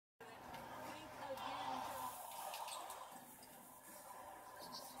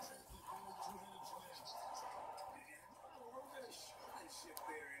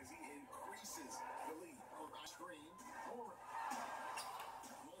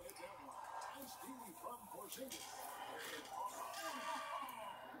You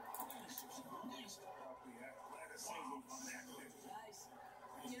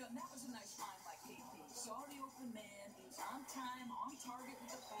know, that was a nice line by KP. Saw the open man. He's on time, on target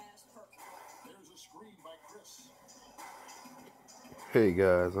with the pass. Perfect. There's a screen by Chris. Hey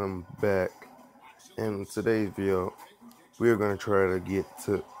guys, I'm back. In today's video, we are going to try to get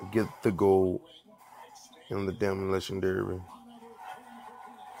the gold in the Demolition Derby.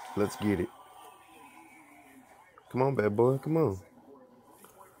 Let's get it. Come on, bad boy, come on.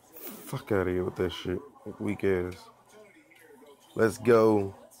 Fuck out of here with that shit, weak ass. Let's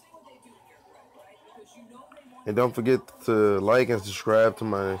go. And don't forget to like and subscribe to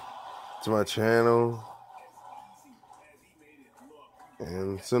my channel.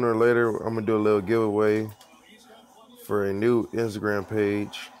 And sooner or later, I'm gonna do a little giveaway for a new Instagram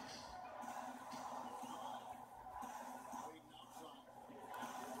page.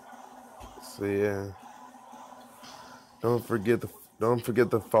 So yeah, don't forget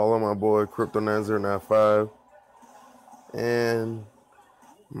to follow my boy Crypto9095 and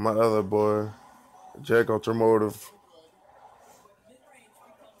my other boy Jack Automotive.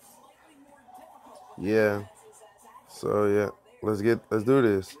 Yeah. So yeah, let's do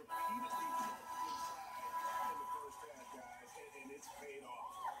this.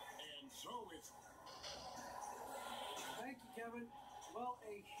 Thank you, Kevin. Well,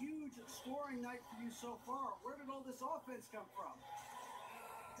 a huge scoring night for you so far. Where did all this offense come from?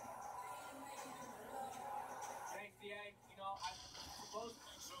 Thanks, DA. You know, I suppose.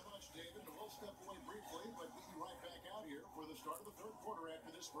 Thanks so much, David. We'll step away briefly, but we'll be right back out here for the start of the third quarter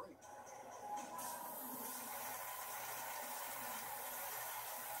after this break.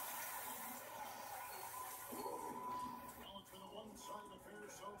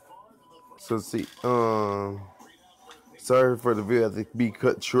 So see, sorry for the video to be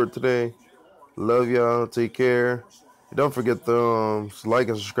cut short today. Love y'all. Take care. And don't forget to like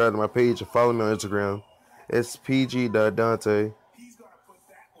and subscribe to my page and follow me on Instagram. It's pg.dante.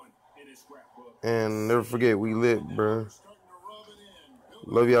 And never forget, we lit, bro.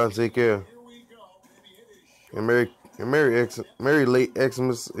 Love y'all. Take care. And Merry late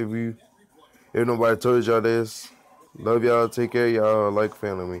Xmas if nobody told y'all this. Love y'all. Take care. Y'all like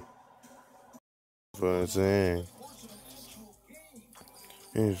family. That's what I'm saying.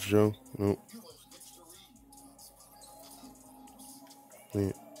 It's true. Nope.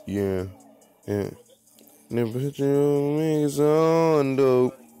 Yeah. Never put your niggas on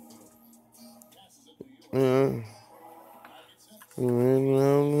dope. Yeah. When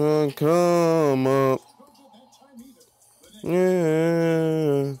I'm come up.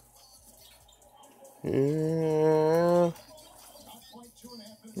 Yeah. Yeah.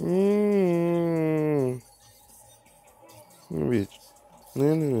 Bitch.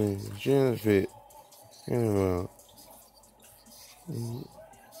 Anyway, Jennifer. Anyway.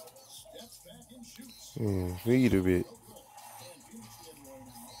 Feed a bit.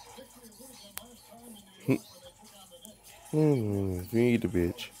 Feed the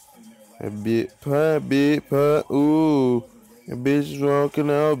bitch. A bit pot, ooh. A bitch is walking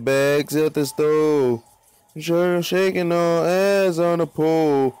out bags at the stove. Sure shaking on ass on the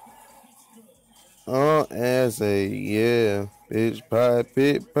pole. On ass yeah. Bitch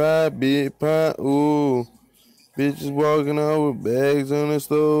bit pot, ooh. Bitch is walking out with bags on the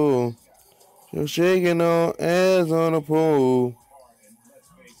stove. You're shaking on ass on the pole.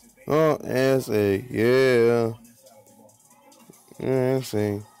 Oh, ass yeah. Ass ass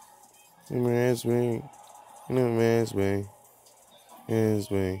way. Ass way. Ass way.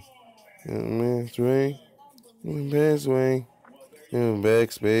 Ass way. Ass way.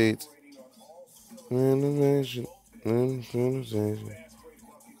 Back spades. Innovation. Innovation.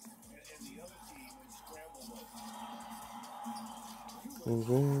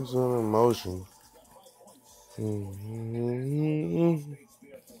 Advance on emotion. I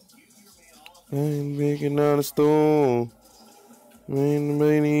ain't picking on the stool. I ain't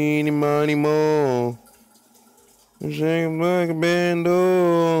making any money more. I'm shaking like a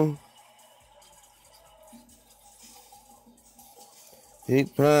bando.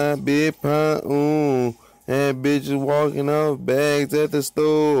 Big pie, ooh. And bitches walking off bags at the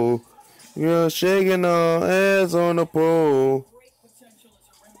store. You're shaking on ass on the pole.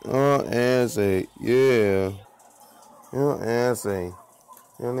 Oh, ass yeah. Your ass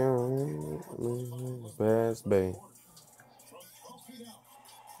Bass Bay.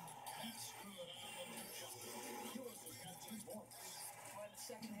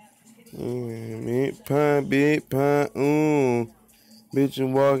 Big pie, ooh.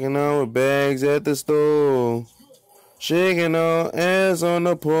 Bitch walking out with bags at the store. Shaking on ass on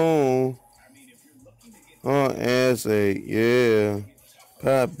the pole. ass ache, yeah.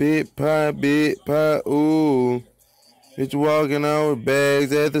 Pop bit, ooh. Bitch walking out with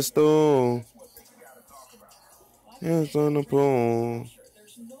bags at the store. Hands on the pool.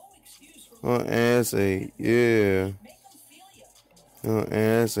 There's no excuse for Ass ache, yeah. make them feel you.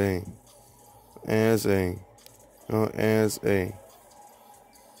 Ass ache. Ass ache. Ass ache.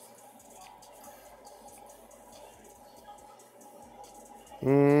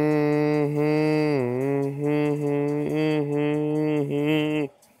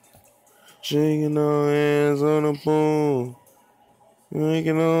 Shaking our hands on the pool.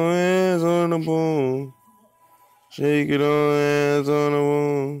 Making our hands on the pool. Shaking our hands on the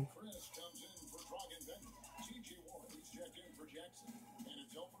pool. Chris comes in for Troggen Benton. T.J. Warren, he's checked in for Jackson. And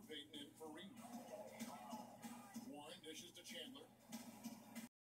it's Elmer Payton in for Reed.